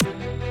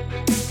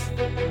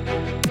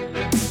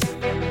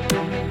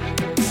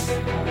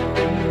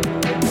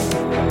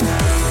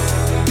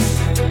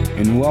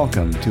and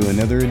welcome to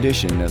another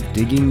edition of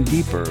Digging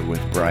Deeper with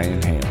Brian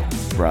Hale.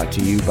 Brought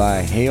to you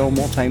by Hale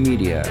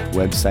Multimedia,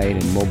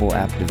 website and mobile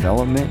app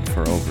development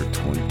for over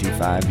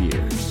 25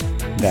 years.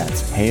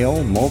 That's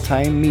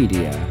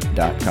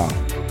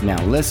halemultimedia.com.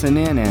 Now listen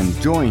in and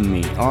join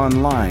me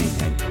online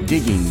at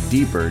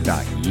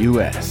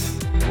diggingdeeper.us.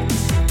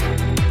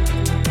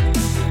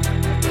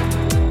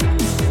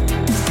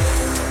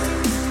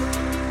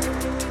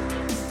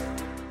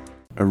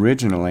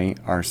 Originally,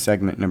 our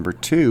segment number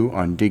 2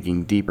 on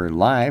Digging Deeper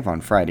Live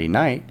on Friday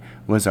night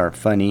was our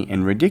funny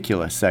and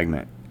ridiculous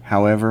segment.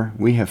 However,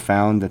 we have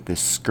found that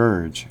this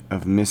scourge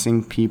of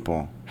missing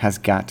people has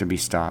got to be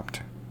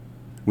stopped.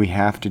 We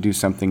have to do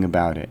something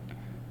about it.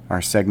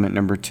 Our segment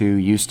number 2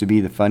 used to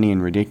be the funny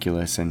and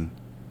ridiculous, and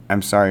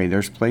I'm sorry,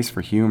 there's place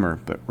for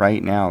humor, but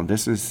right now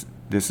this is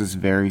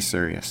very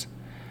serious.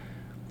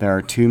 There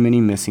are too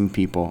many missing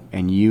people,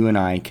 and you and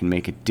I can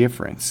make a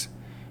difference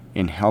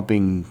in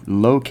helping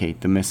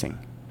locate the missing.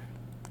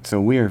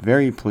 So we are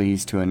very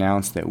pleased to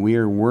announce that we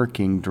are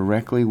working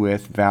directly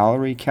with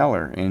Valerie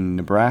Keller in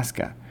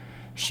Nebraska.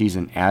 She's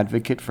an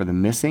advocate for the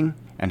missing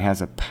and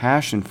has a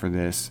passion for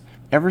this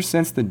ever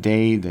since the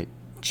day that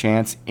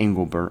Chance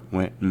Engelbert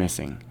went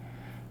missing.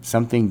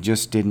 Something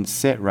just didn't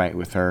sit right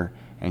with her,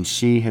 and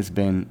she has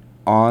been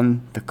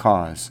on the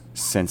cause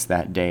since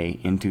that day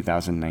in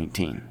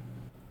 2019.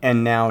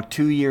 And now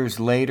 2 years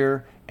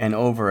later and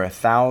over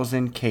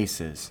 1,000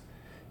 cases,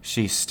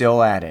 she's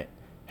still at it,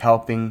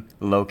 helping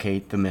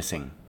locate the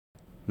missing.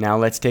 Now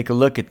let's take a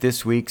look at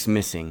this week's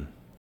missing.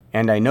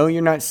 And I know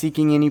you're not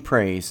seeking any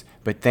praise,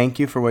 but thank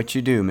you for what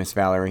you do, Miss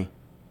Valerie.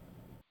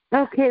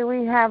 Okay,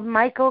 we have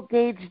Michael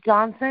Gage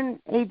Johnson,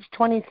 age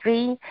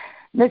 23,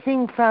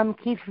 missing from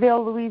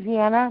Keithville,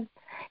 Louisiana.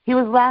 He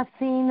was last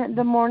seen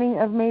the morning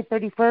of May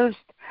 31st,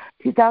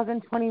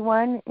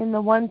 2021 in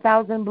the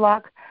 1000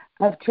 block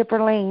of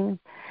Chipper Lane.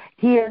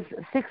 He is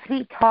 6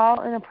 feet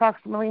tall and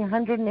approximately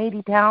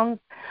 180 pounds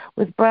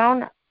with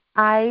brown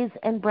eyes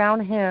and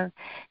brown hair.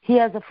 He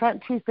has a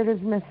front tooth that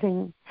is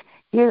missing.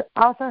 He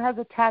also has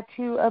a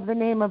tattoo of the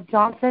name of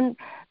Johnson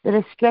that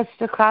is stretched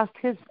across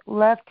his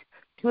left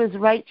to his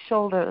right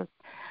shoulder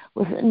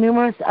with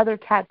numerous other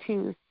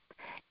tattoos.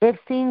 If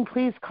seen,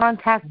 please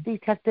contact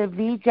Detective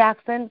V.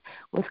 Jackson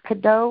with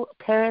Caddo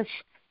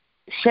Parish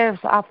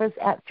Sheriff's Office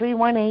at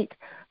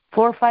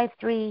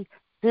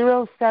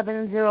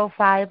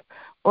 318-453-0705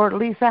 or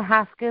Lisa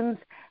Haskins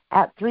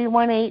at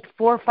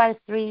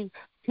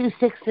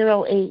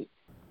 318-453-2608.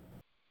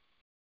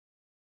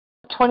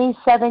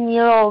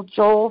 27-year-old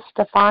Joel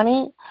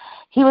Stefani.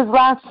 He was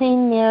last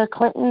seen near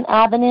Clinton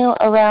Avenue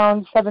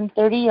around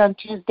 7:30 on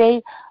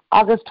Tuesday,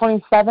 August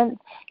 27th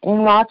in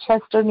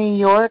Rochester, New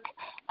York,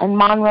 and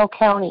Monroe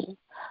County.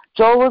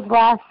 Joel was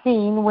last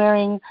seen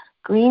wearing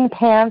green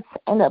pants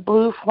and a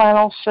blue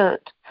flannel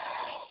shirt.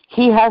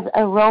 He has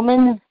a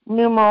Roman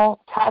numeral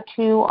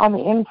tattoo on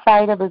the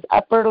inside of his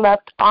upper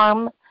left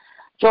arm.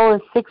 Joel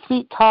is 6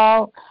 feet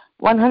tall,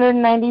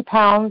 190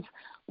 pounds,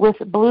 with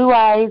blue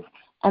eyes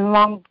and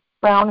long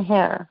brown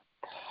hair,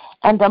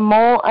 and a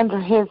mole under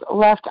his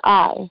left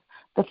eye.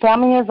 The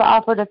family has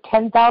offered a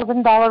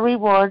 $10,000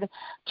 reward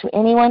to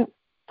anyone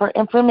for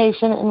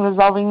information in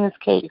resolving this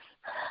case.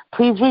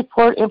 Please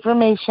report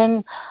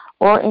information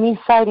or any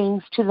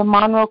sightings to the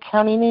Monroe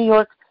County, New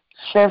York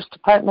Sheriff's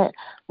Department,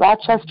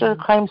 Rochester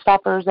Crime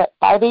Stoppers at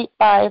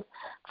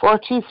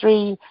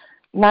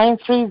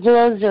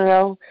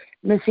 585-423-9300,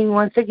 missing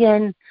once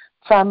again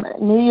from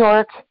New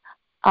York,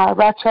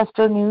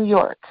 Rochester, New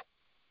York.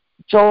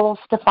 Joel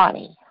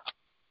Stefani.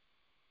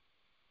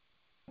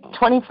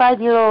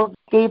 25-year-old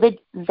David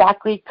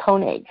Zachary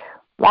Koenig,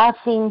 last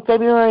seen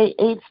February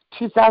 8,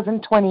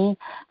 2020,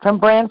 from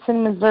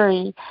Branson,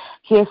 Missouri.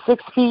 He is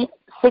 6 feet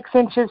 6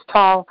 inches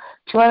tall,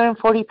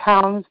 240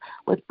 pounds,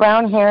 with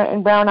brown hair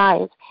and brown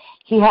eyes.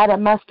 He had a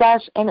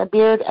mustache and a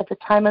beard at the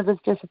time of his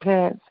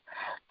disappearance.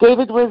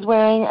 David was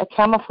wearing a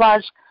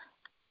camouflage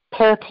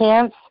pair of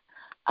pants,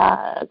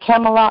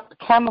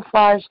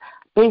 camouflage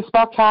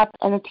baseball cap,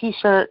 and a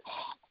T-shirt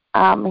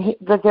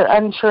that they're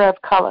unsure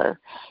of color.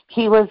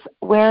 He was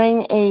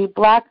wearing a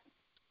black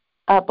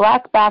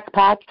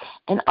backpack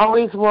and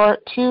always wore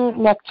 2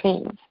 neck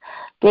chains.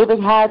 David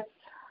had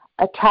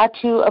a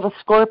tattoo of a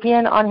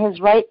scorpion on his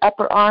right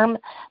upper arm,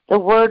 the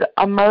word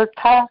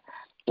Omerta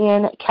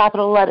in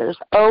capital letters,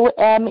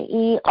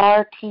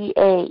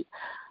 Omerta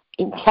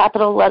in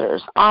capital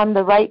letters, on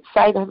the right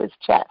side of his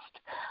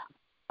chest.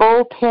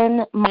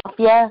 Bullpen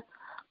Mafia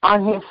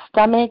on his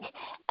stomach,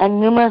 and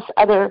numerous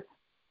other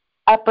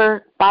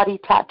upper body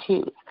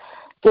tattoos.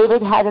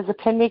 David had his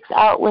appendix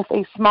out with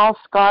a small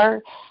scar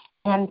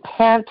and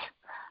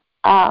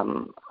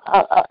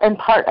and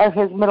part of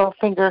his middle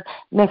finger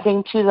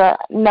missing to the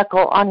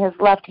knuckle on his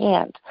left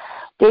hand.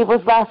 Dave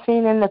was last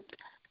seen in the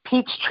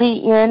Peachtree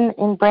Inn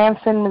in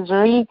Branson,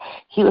 Missouri.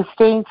 He was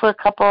staying for a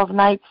couple of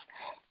nights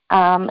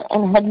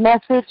and had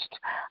messaged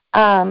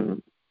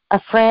a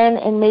friend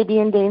and may be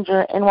in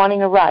danger and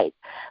wanting a ride.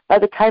 By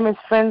the time his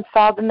friend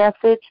saw the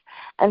message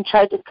and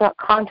tried to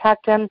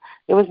contact him,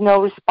 there was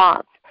no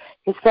response.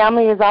 His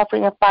family is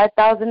offering a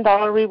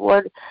 $5,000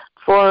 reward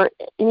for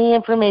any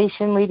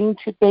information leading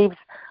to Dave's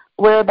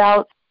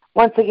whereabouts.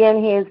 Once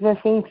again, he is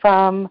missing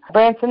from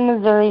Branson,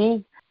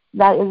 Missouri.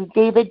 That is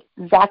David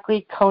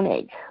Zachary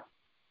Koenig.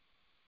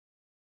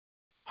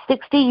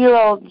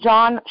 60-year-old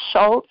John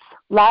Schultz,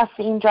 last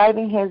seen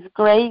driving his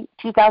gray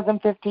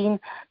 2015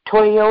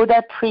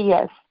 Toyota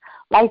Prius,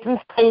 license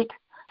plate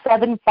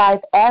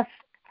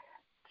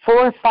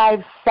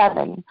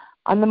 75F457,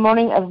 on the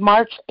morning of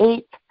March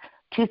 8,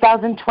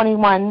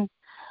 2021,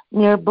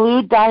 near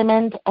Blue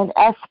Diamond and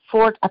S.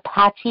 Fort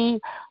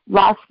Apache,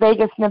 Las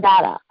Vegas,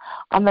 Nevada.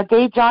 On the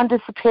day John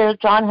disappeared,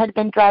 John had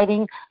been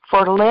driving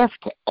for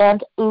Lyft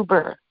and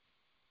Uber.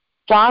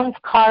 John's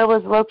car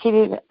was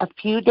located a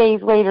few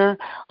days later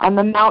on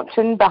the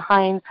mountain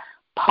behind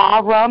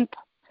Pahrump,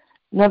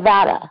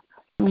 Nevada.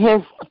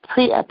 His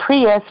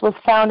Prius was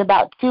found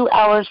about 2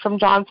 hours from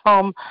John's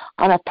home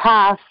on a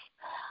pass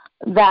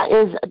that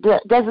is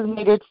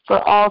designated for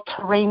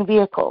all-terrain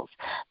vehicles.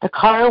 The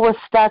car was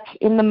stuck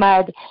in the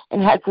mud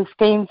and had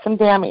sustained some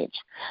damage.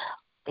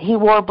 He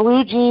wore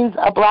blue jeans,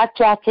 a black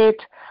jacket,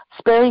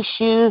 Sperry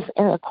shoes,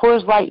 and a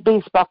Coors Light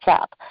baseball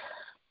cap.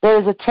 There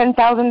is a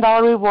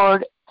 $10,000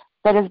 reward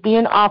that is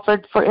being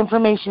offered for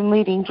information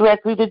leading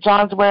directly to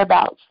John's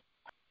whereabouts.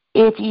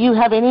 If you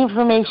have any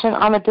information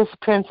on the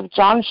disappearance of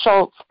John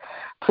Schultz,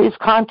 please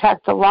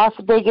contact the Las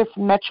Vegas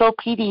Metro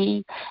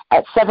PD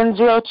at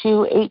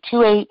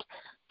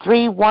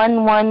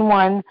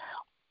 702-828-3111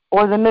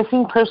 or the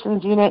Missing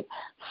Persons Unit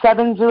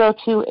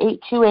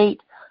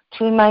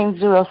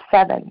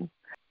 702-828-2907.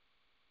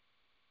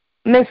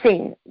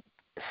 Missing.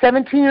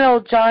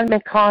 17-year-old John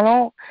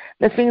McConnell,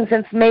 missing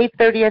since May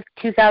 30th,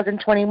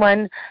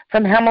 2021,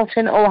 from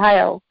Hamilton,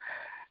 Ohio.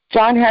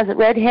 John has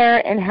red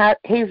hair and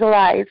hazel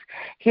eyes.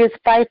 He is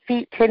 5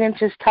 feet 10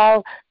 inches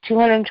tall,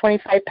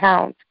 225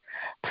 pounds.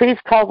 Please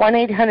call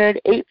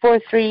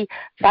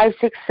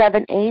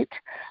 1-800-843-5678,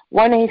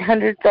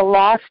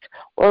 1-800-THE-LOST,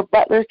 or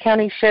Butler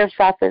County Sheriff's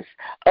Office,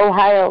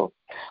 Ohio,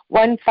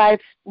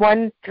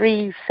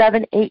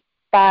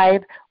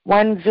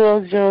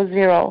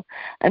 1-513-785-1000.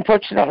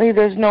 Unfortunately,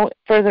 there's no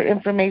further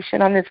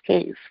information on this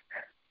case.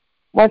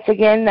 Once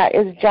again, that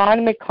is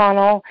John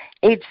McConnell,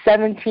 age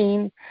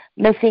 17,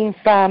 missing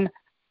from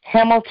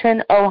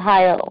Hamilton,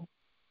 Ohio.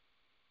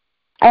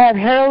 I have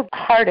Harold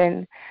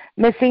Hardin,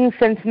 missing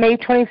since May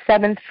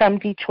 27th from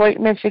Detroit,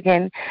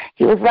 Michigan.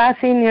 He was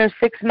last seen near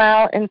 6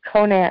 Mile in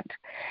Conant.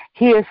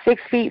 He is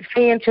 6 feet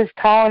 3 inches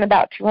tall and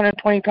about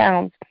 220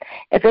 pounds.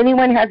 If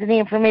anyone has any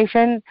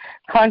information,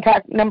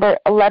 contact number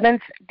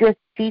 11th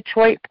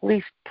Detroit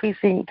Police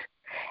Precinct.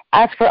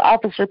 Ask for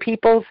Officer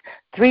Peoples,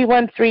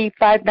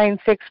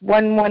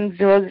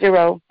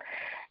 313-596-1100.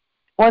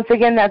 Once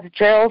again, that's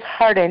Gerald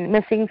Hardin,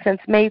 missing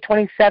since May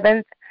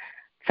 27th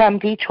from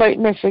Detroit,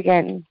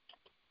 Michigan.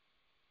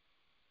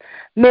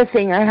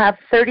 Missing, I have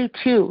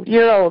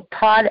 32-year-old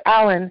Todd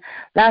Allen,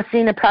 last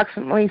seen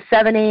approximately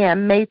 7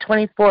 a.m., May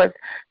 24th,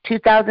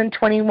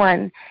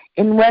 2021,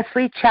 in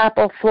Wesley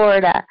Chapel,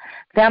 Florida.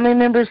 Family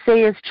members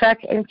say his truck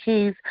and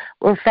keys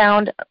were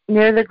found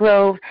near the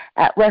Grove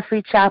at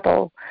Wesley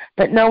Chapel,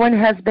 but no one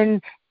has been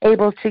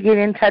able to get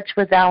in touch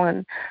with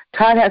Allen.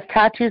 Todd has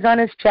tattoos on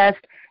his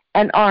chest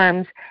and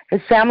arms.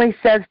 His family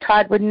says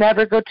Todd would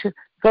never go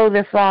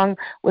this long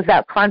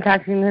without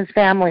contacting his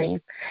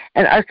family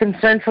and are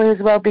concerned for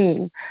his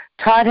well-being.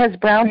 Todd has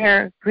brown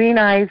hair, green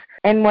eyes,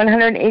 and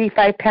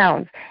 185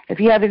 pounds. If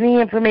you have any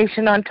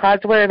information on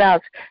Todd's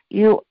whereabouts,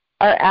 you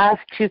are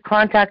asked to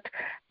contact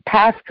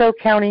Pasco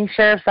County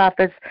Sheriff's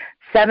Office,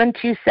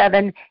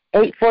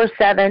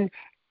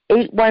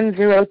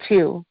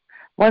 727-847-8102.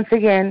 Once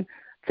again,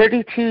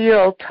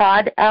 32-year-old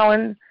Todd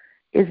Allen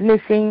is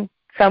missing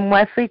from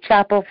Wesley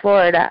Chapel,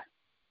 Florida.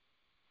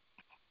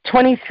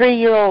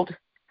 23-year-old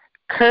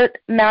Kurt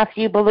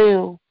Matthew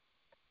Ballou,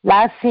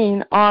 last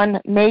seen on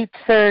May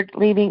 3rd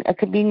leaving a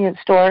convenience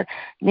store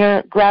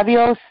near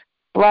Gravios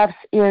Bluffs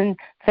in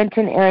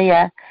Fenton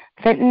area,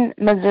 Fenton,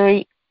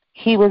 Missouri.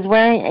 He was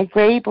wearing a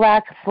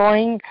gray-black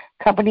Flooring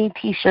Company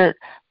T-shirt,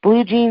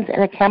 blue jeans,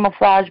 and a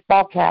camouflage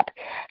ball cap.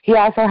 He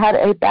also had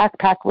a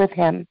backpack with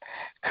him.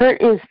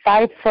 Kurt is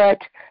 5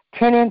 foot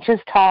 10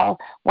 inches tall,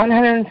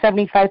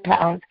 175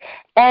 pounds,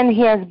 and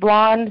he has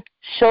blonde,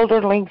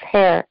 shoulder-length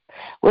hair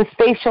with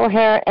facial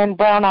hair and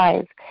brown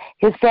eyes.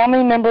 His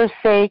family members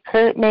say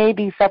Kurt may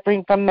be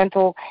suffering from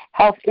mental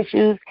health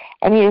issues,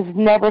 and he has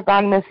never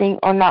gone missing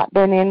or not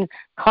been in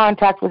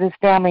contact with his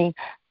family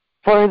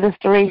for this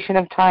duration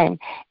of time.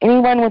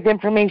 Anyone with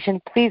information,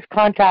 please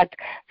contact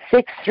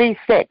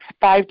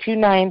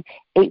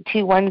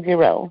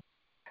 636-529-8210.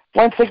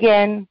 Once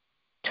again,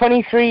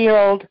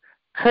 23-year-old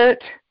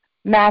Kurt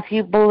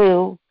Matthew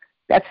Ballou,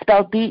 that's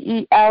spelled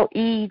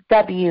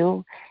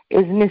B-E-L-E-W,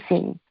 is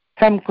missing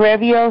from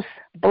Gravios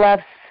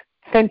Bluffs,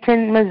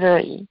 Fenton,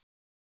 Missouri.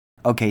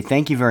 Okay,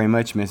 thank you very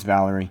much, Miss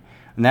Valerie.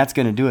 And that's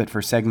going to do it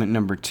for segment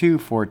number 2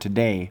 for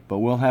today, but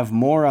we'll have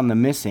more on the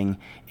missing,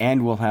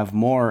 and we'll have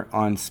more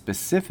on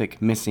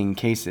specific missing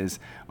cases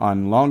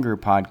on longer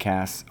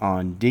podcasts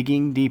on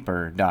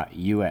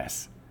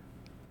diggingdeeper.us.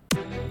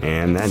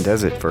 And that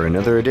does it for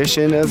another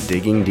edition of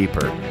Digging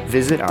Deeper.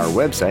 Visit our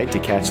website to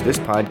catch this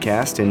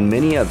podcast and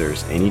many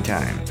others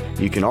anytime.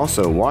 You can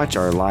also watch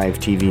our live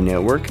TV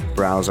network,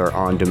 browse our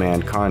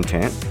on-demand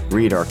content,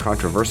 read our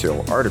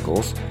controversial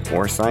articles,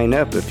 or sign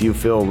up if you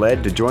feel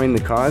led to join the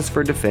cause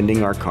for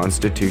defending our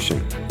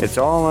Constitution. It's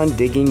all on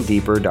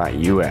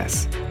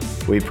diggingdeeper.us.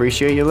 We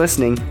appreciate you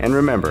listening, and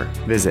remember,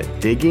 visit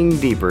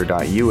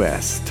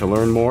diggingdeeper.us to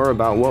learn more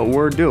about what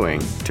we're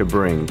doing to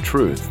bring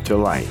truth to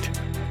light.